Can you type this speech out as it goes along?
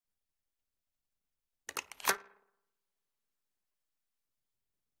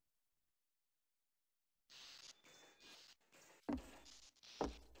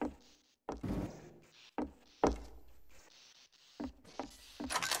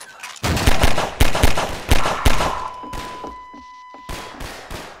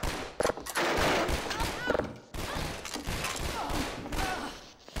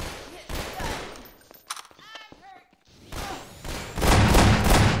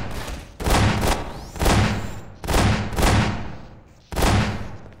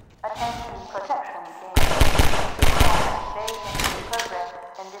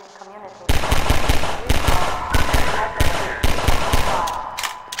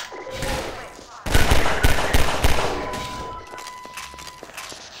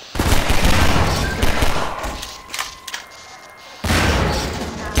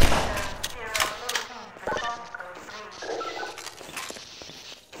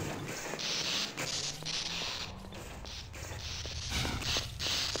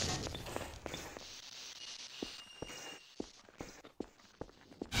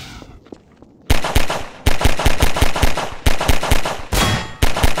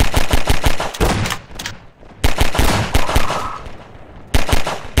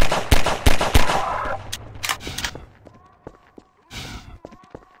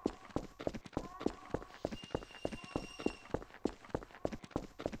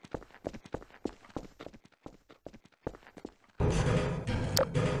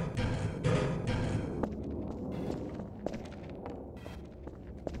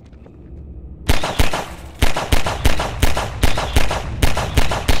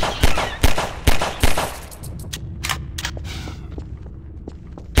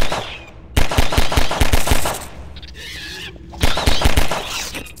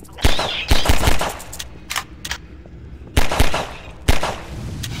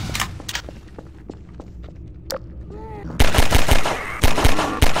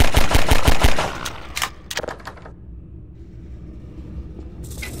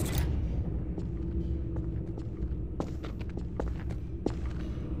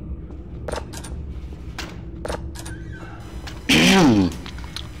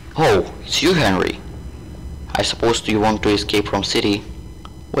Oh, it's you, Henry. I suppose you want to escape from city?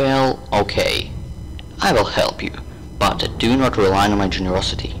 Well, okay. I will help you, but do not rely on my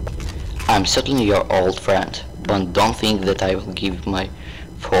generosity. I'm certainly your old friend, but don't think that I will give my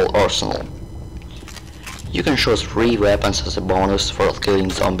full arsenal. You can choose 3 weapons as a bonus for killing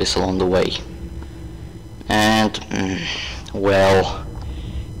zombies along the way. And, well,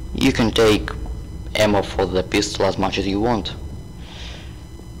 you can take ammo for the pistol as much as you want.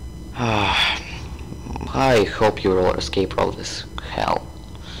 I hope you will escape all this hell.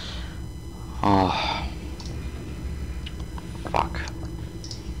 Oh, fuck.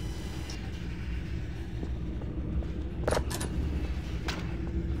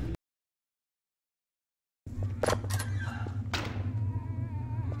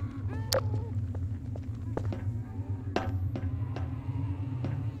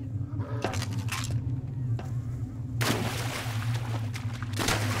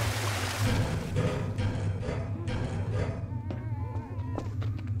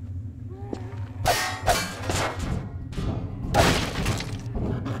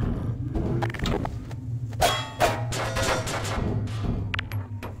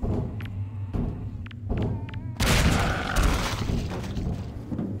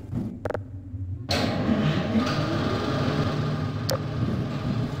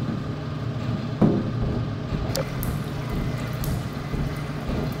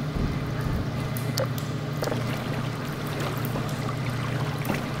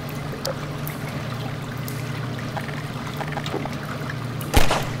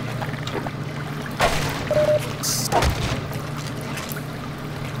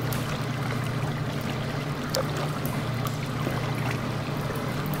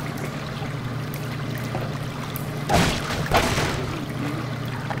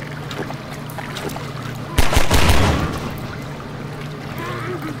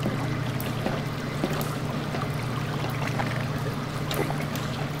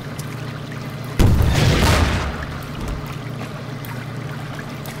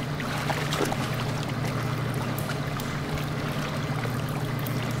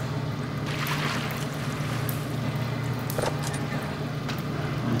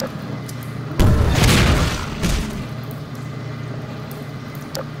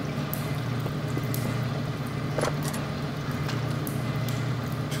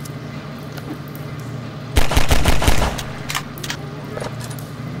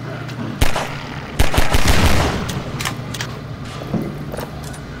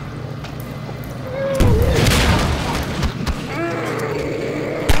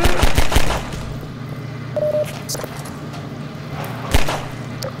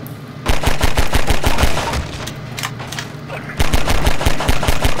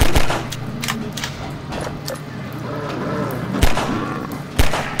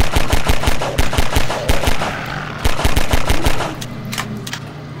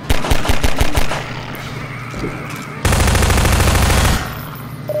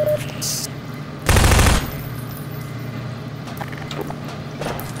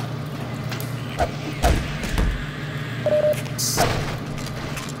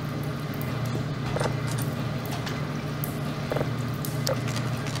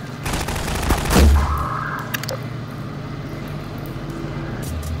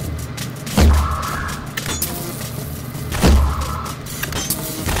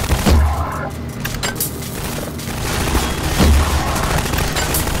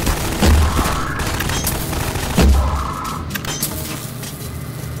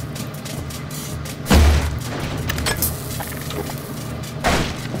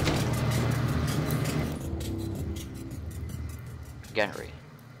 Genry,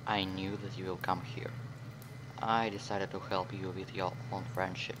 I knew that you will come here. I decided to help you with your own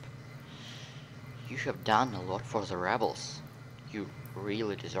friendship. You have done a lot for the rebels. You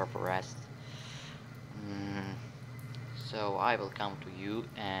really deserve a rest. Mm, so I will come to you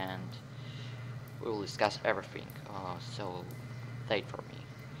and we will discuss everything. So wait for me.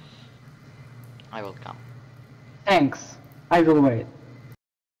 I will come. Thanks. I will wait.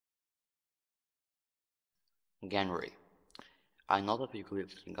 Genry, I know that we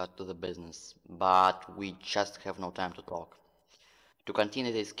quickly got to the business, but we just have no time to talk. To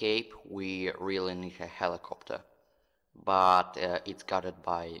continue the escape, we really need a helicopter, but it's guarded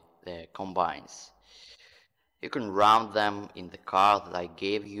by the combines. You can round them in the car that I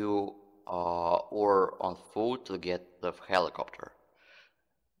gave you, or on foot to get the helicopter.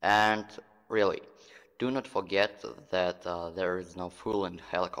 And really, do not forget that there is no fuel in the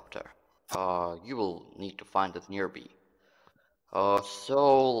helicopter. You will need to find it nearby.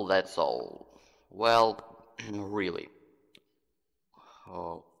 So that's all. Well, really.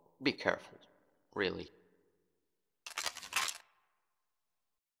 Oh, be careful, really.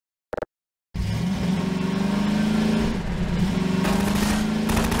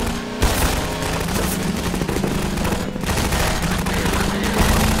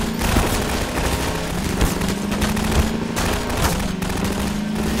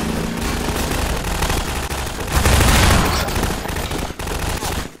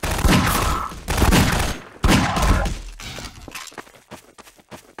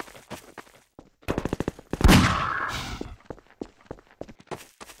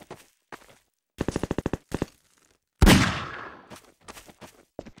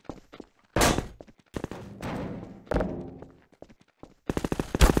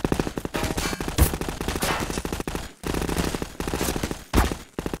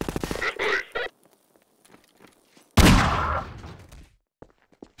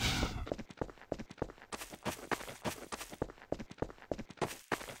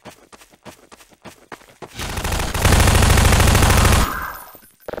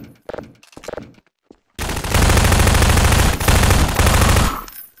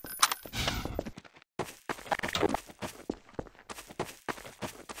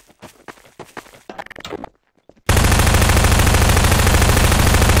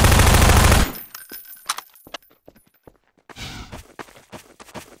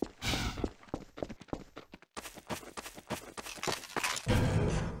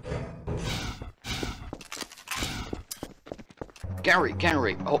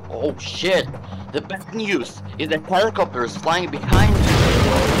 Genry, oh shit! The bad news is that helicopter is flying behind you!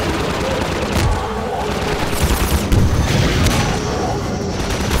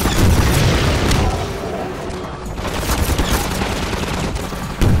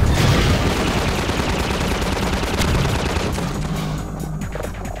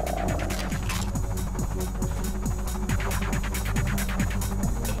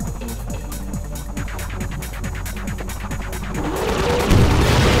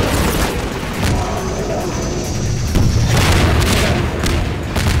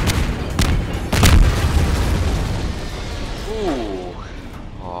 Ooh.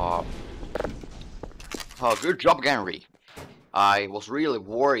 Oh, good job, Genry. I was really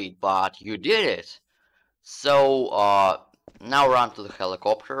worried, but you did it. So, now run to the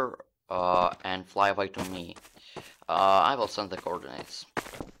helicopter, and fly away to me. I will send the coordinates.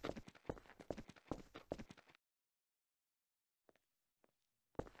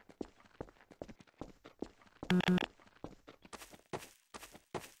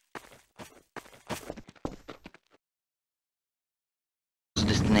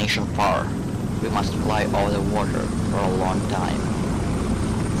 Destination far. We must fly over the water for a long time.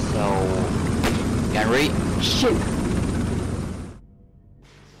 So, Genry? Shit!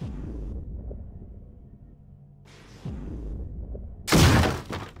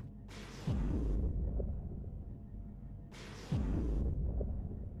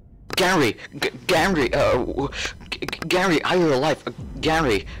 Genry, are you alive?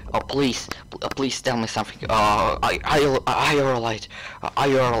 Genry, please tell me something. Are you alive?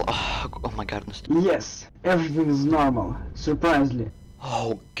 Oh my goodness. Yes, everything is normal, surprisingly.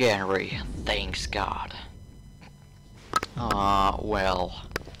 Oh, Genry, thanks God. Well,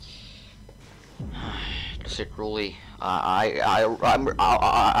 is it really? I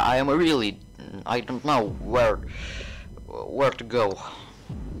am really. I don't know where to go.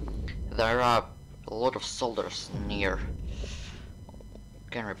 There are a lot of soldiers near.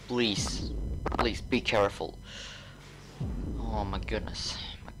 Genry, please be careful. Oh my goodness,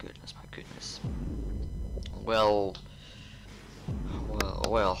 my goodness. Well,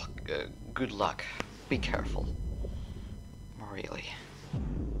 good luck. Be careful. Really.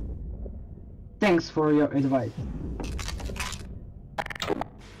 Thanks for your advice.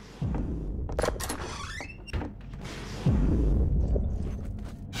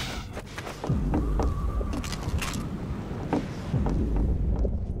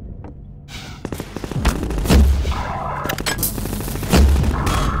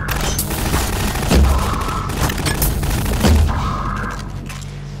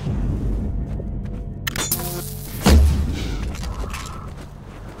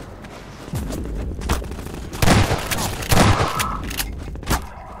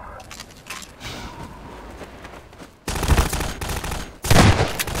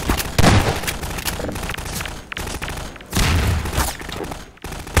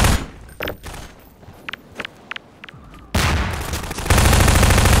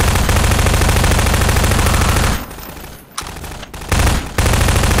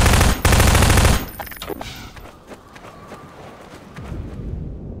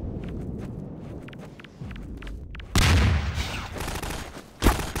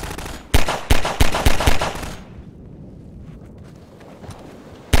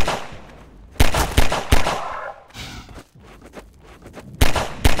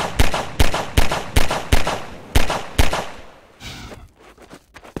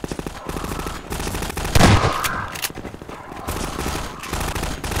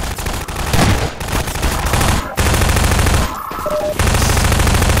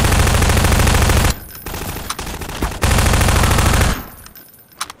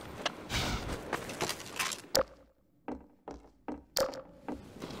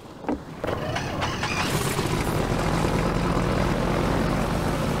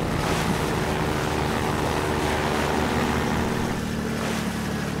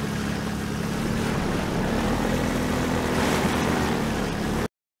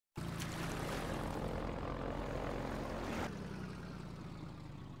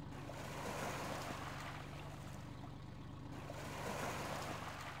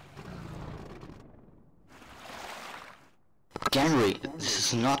 Genry,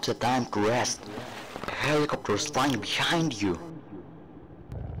 this is not the time to rest. A helicopter is flying behind you.